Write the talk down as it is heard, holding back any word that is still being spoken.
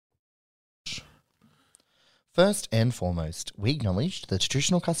First and foremost, we acknowledge the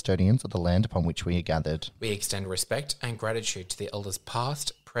traditional custodians of the land upon which we are gathered. We extend respect and gratitude to the elders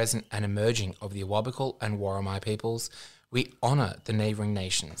past, present and emerging of the Awabakal and Worimi peoples. We honour the neighbouring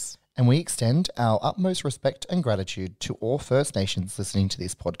nations. And we extend our utmost respect and gratitude to all First Nations listening to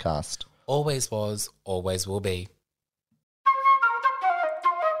this podcast. Always was, always will be.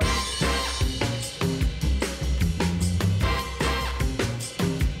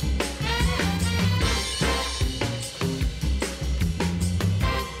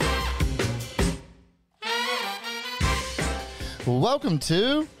 Welcome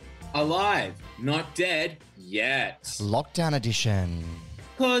to Alive, not dead yet. Lockdown Edition.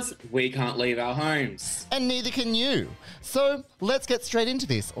 Because we can't leave our homes. And neither can you. So let's get straight into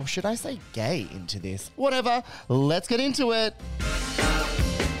this. Or should I say gay into this? Whatever. Let's get into it.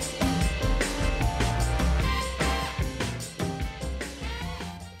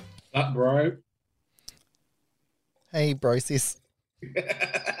 Up, bro. Hey, brosis.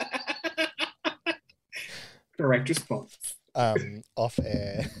 Correct response. Off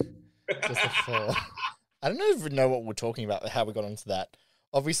air. Just before. I don't even know what we're talking about, how we got onto that.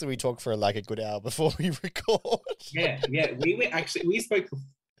 Obviously, we talked for like a good hour before we record. Yeah. We spoke for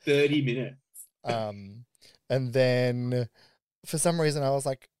 30 minutes. And then for some reason I was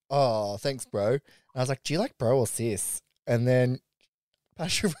like, oh, thanks, bro. And I was like, do you like bro or sis? And then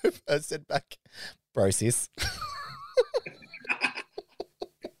Pasha said back, bro, sis.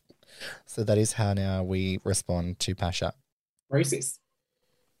 So that is how now we respond to Pasha. Process.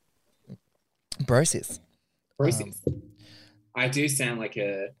 Brosis. Process. I do sound like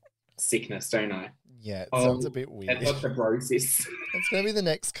a sickness, don't I? Yeah, it sounds a bit weird. And what's the process? It's going to be the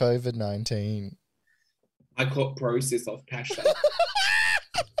next COVID-19. I caught process off Pasha.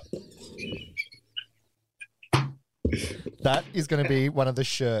 That is going to be one of the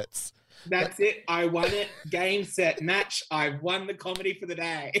shirts. That's it. I won it. Game, set, match. I've won the comedy for the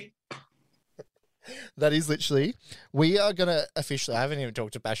day. That is literally, we are going to officially, I haven't even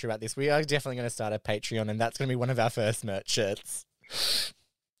talked to Basher about this. We are definitely going to start a Patreon and that's going to be one of our first merch shirts.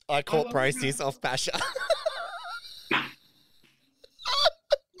 I caught process off Basher.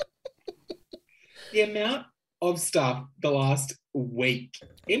 The amount of stuff the last week,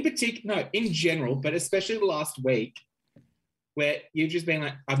 in general, but especially the last week, where you've just been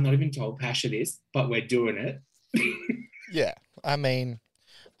like, I've not even told Pasha this, but we're doing it. Yeah, I mean,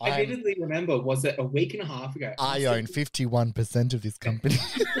 I vividly remember, was it a week and a half ago? I own 51% of this company.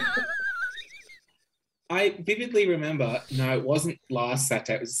 I vividly remember, no, it wasn't last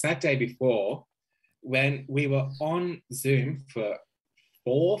Saturday, it was the Saturday before, when we were on Zoom for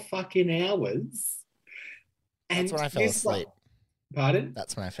 4 fucking hours. And That's when I fell asleep. Pardon?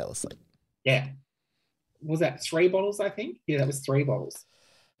 That's when I fell asleep. Yeah. Was that 3 bottles, I think? Yeah, that was 3 bottles.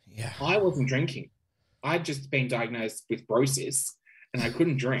 Yeah. I wasn't drinking. I'd just been diagnosed with brosis and I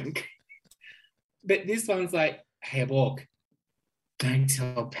couldn't drink. But this one's like, hey, Borg, don't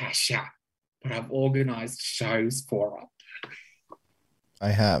tell Pasha, but I've organised shows for her. I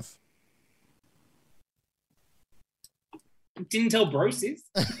have. Didn't tell brosis.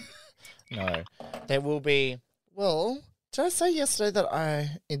 No. There will be, well, did I say yesterday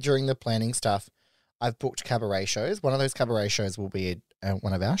that during the planning stuff, I've booked cabaret shows? One of those cabaret shows will be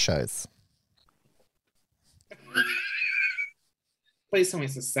one of our shows. Please tell me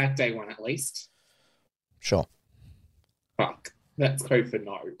it's a Saturday one at least. Sure. Fuck. That's code for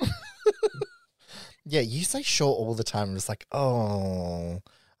no. Yeah, you say sure all the time. I'm just like, oh.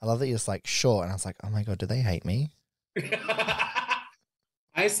 I love that you're just like, sure. And I was like, oh my God, do they hate me?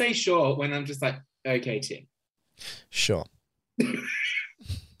 I say sure when I'm just like, okay, Tim. Sure.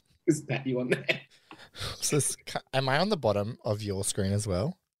 Just pat you on the head. So am I on the bottom of your screen as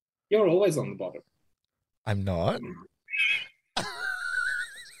well? You're always on the bottom. I'm not.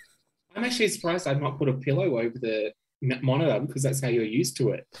 I'm actually surprised I've not put a pillow over the monitor because that's how you're used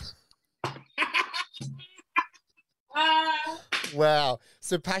to it. Wow.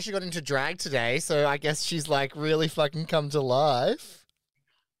 So Pasha got into drag today, so I guess she's like really fucking come to life.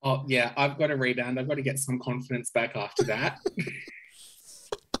 Oh, yeah, I've got to rebound. I've got to get some confidence back after that.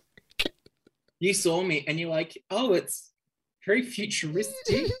 You saw me and you're like, oh, it's very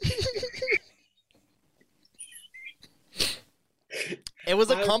futuristic. It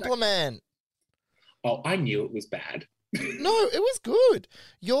was a compliment. Oh, I knew it was bad. No, it was good.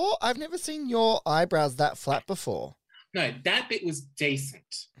 I've never seen your eyebrows that flat before. No, that bit was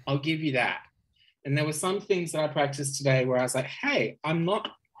decent. I'll give you that. And there were some things that I practiced today where I was like, hey, I'm like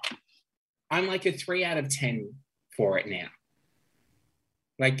a 3 out of 10 for it now.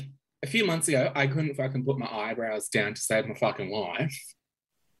 Like a few months ago, I couldn't fucking put my eyebrows down to save my fucking life.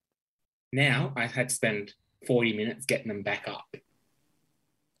 Now I had to spend 40 minutes getting them back up.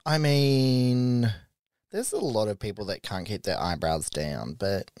 I mean, there's a lot of people that can't keep their eyebrows down,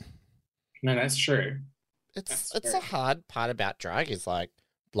 but No, that's true. it's That's a true. hard part about drag is like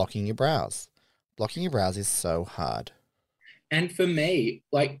blocking your brows. Blocking your brows is so hard. And for me,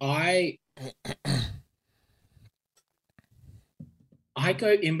 like I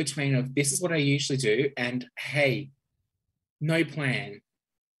go in between of this is what I usually do, and hey, no plan.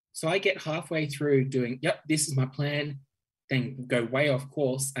 So I get halfway through doing, yep, this is my plan, then go way off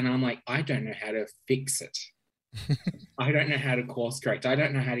course. And I'm like, I don't know how to fix it. I don't know how to course correct. I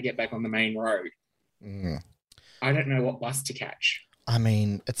don't know how to get back on the main road. Mm. I don't know what bus to catch. I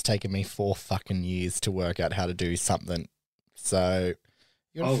mean, it's taken me 4 fucking years to work out how to do something. So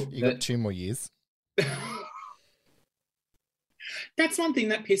you got 2 more years. That's one thing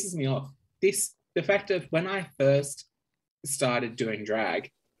that pisses me off. The fact of when I first started doing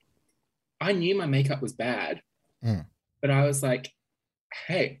drag, I knew my makeup was bad, but I was like,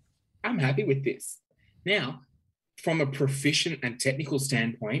 hey, I'm happy with this. Now, from a proficient and technical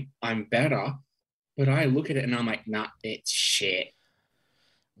standpoint, I'm better, but I look at it and I'm like, nah, it's shit.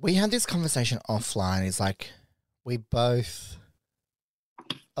 We had this conversation offline. It's like we both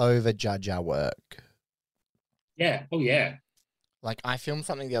overjudge our work. Yeah. Oh, yeah. Like I filmed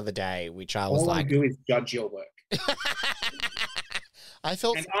something the other day, which I was All like, I do is judge your work. I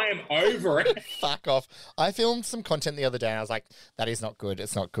felt And I am over it. fuck off. I filmed some content the other day and I was like, that is not good.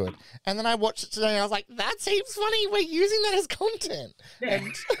 It's not good. And then I watched it today and I was like, that seems funny. We're using that as content. Yeah.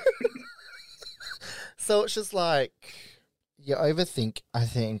 And so it's just like, you overthink, I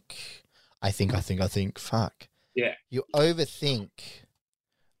think. Fuck. Yeah. You overthink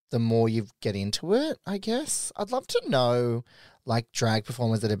the more you get into it, I guess. I'd love to know, like, drag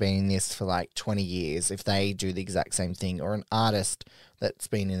performers that have been in this for, like, 20 years, if they do the exact same thing, or an artist that's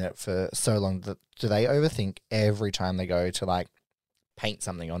been in it for so long, do they overthink every time they go to, like, paint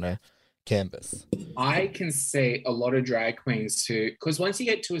something on a canvas? I can see a lot of drag queens too, because once you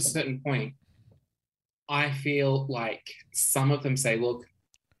get to a certain point, I feel like some of them say, look,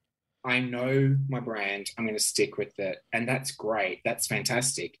 I know my brand, I'm going to stick with it. And that's great. That's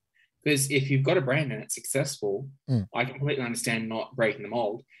fantastic. Because if you've got a brand and it's successful, I completely understand not breaking the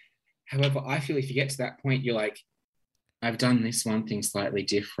mold. However, I feel if you get to that point, you're like, I've done this one thing slightly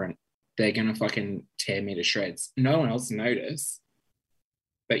different. They're going to fucking tear me to shreds. No one else notice,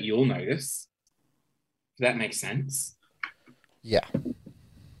 but you'll notice. Does that make sense? Yeah.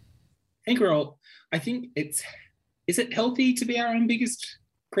 I think is it healthy to be our own biggest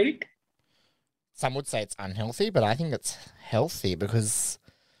critic? Some would say it's unhealthy, but I think it's healthy because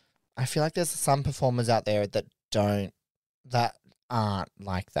I feel like there's some performers out there that aren't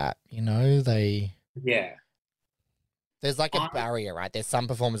like that, you know? Yeah. There's like a barrier, right? There's some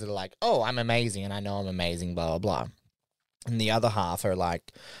performers that are like, oh, I'm amazing and I know I'm amazing, blah, blah, blah. And the other half are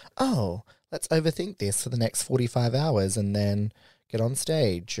like, oh, let's overthink this for the next 45 hours and then get on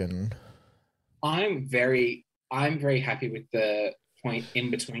stage. And I'm very happy with the point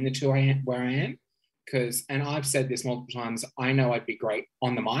in between the two where I am. And I've said this multiple times, I know I'd be great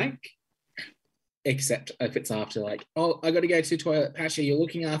on the mic, except if it's after like, oh, I got to go to the toilet. Pasha, you're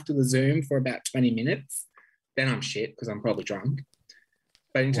looking after the Zoom for about 20 minutes. Then I'm shit because I'm probably drunk.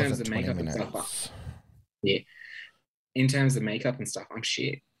 But in terms of makeup and stuff, yeah. In terms of makeup and stuff, I'm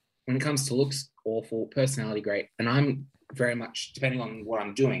shit. When it comes to looks, awful. Personality, great. And I'm very much, depending on what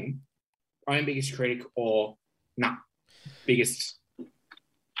I'm doing, I'm biggest critic or biggest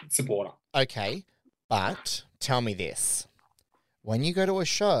supporter. okay, but tell me this. When you go to a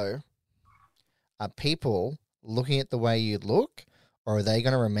show, are people looking at the way you look, or are they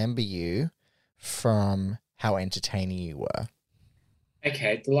going to remember you from how entertaining you were?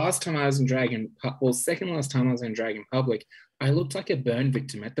 Okay, the last time I was in drag second last time I was in drag in public, I looked like a burn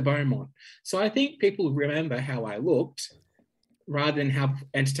victim at the Beaumont. So I think people remember how I looked rather than how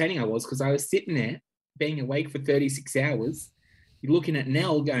entertaining I was, because I was sitting there being awake for 36 hours. You're looking at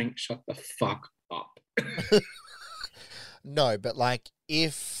Nell going, shut the fuck up. No, but like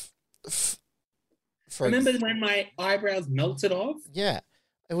Remember when my eyebrows melted off? Yeah,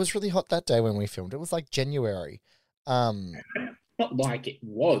 it was really hot that day when we filmed. It was like January. Not like it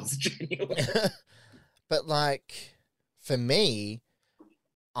was January. But like for me,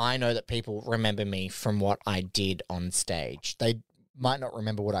 I know that people remember me from what I did on stage. They might not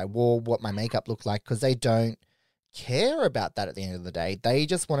remember what I wore, what my makeup looked like, because they don't care about that at the end of the day. They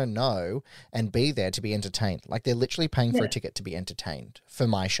just want to know and be there to be entertained. Like they're literally paying for a ticket to be entertained for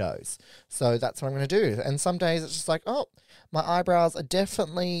my shows. So that's what I'm going to do. And some days it's just like, oh, my eyebrows are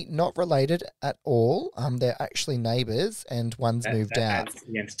definitely not related at all. They're actually neighbours and one's moved out. That's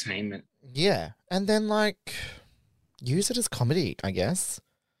the entertainment. Yeah. And then like use it as comedy, I guess.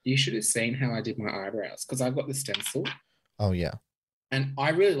 You should have seen how I did my eyebrows because I've got the stencil. Oh, yeah. And I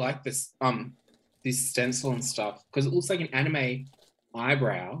really like this stencil and stuff because it looks like an anime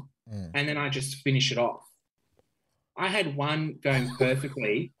eyebrow, and then I just finish it off. I had one going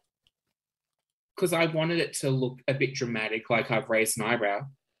perfectly because I wanted it to look a bit dramatic, like I've raised an eyebrow,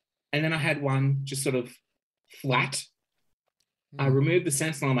 and then I had one just sort of flat. I removed the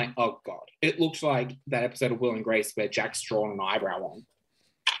stencil and I'm like, oh God, it looks like that episode of Will and Grace where Jack's drawn an eyebrow on.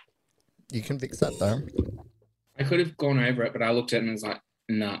 You can fix that though. I could have gone over it, but I looked at it and was like,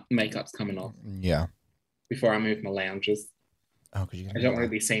 nah, makeup's coming off. Yeah. Before I move my lounges. Oh, because I don't want to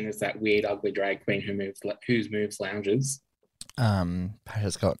be seen as that weird, ugly drag queen who moves lounges.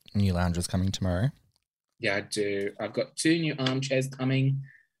 Pasha's got new lounges coming tomorrow. Yeah, I do. I've got 2 new armchairs coming.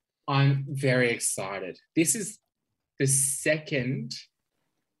 I'm very excited. This is the second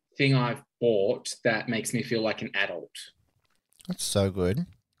thing I've bought that makes me feel like an adult. That's so good.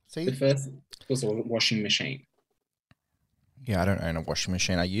 See? The first was a washing machine. Yeah, I don't own a washing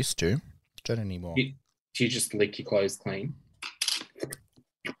machine. I used to. Don't anymore. Do you just lick your clothes clean?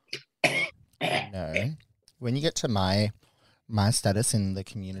 No. When you get to my status in the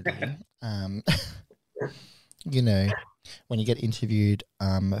community, you know, when you get interviewed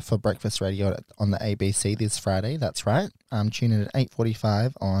for breakfast radio on the ABC this Friday, that's right. Tune in at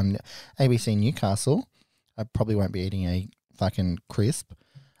 8:45 on ABC Newcastle. I probably won't be eating a fucking crisp,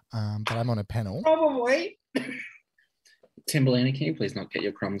 but I'm on a panel. Probably. Timberlina, can you please not get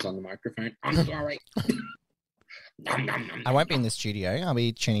your crumbs on the microphone? I'm sorry. I won't be in the studio. I'll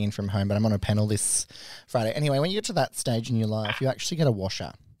be tuning in from home, but I'm on a panel this Friday. Anyway, when you get to that stage in your life, you actually get a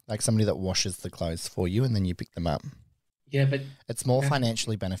washer, like somebody that washes the clothes for you, and then you pick them up. Yeah, but it's more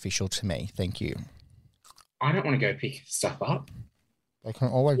financially beneficial to me. Thank you. I don't want to go pick stuff up. I can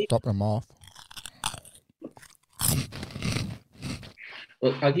always drop them off.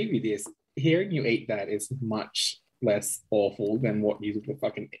 Look, I'll give you this. Hearing you eat that is much less awful than what you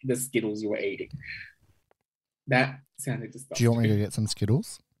were the Skittles you were eating. That sounded disgusting. Do you want me to get some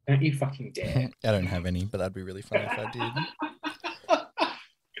Skittles? Don't you fucking dare. I don't have any, but that'd be really funny if I did.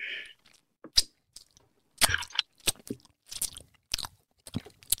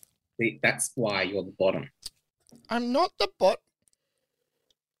 See, that's why you're the bottom. I'm not the bottom.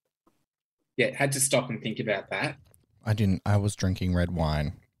 Yeah, had to stop and think about that. I didn't. I was drinking red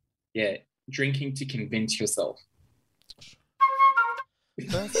wine. Yeah, drinking to convince yourself.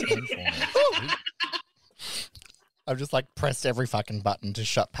 First and foremost, I've just like pressed every fucking button to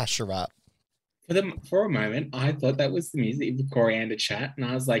shut Pasha up. For a moment, I thought that was the music of the coriander chat, and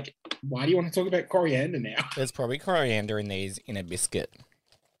I was like, why do you want to talk about coriander now? There's probably coriander in these in a biscuit.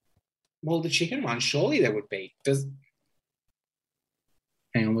 Well, the chicken one, surely there would be.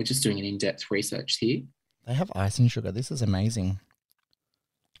 Hang on, we're just doing an in-depth research here. They have icing sugar. This is amazing.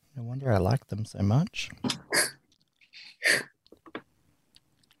 No wonder I like them so much.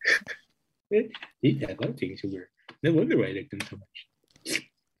 Yeah, I love taking sugar. No wonder I like them so much.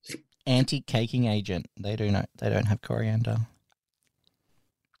 Anti-caking agent. They don't have coriander.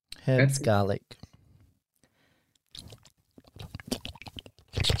 Herbs, garlic.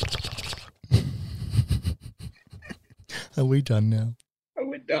 Are we done now? Oh,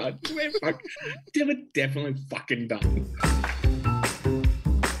 we're done. We're definitely fucking done.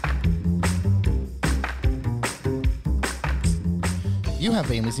 You have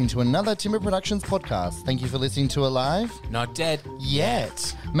been listening to another Timber Productions podcast. Thank you for listening to Alive. Not dead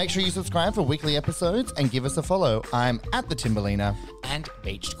yet. Make sure you subscribe for weekly episodes and give us a follow. I'm at the Timberlina. and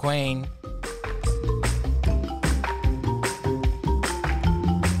Beached Queen.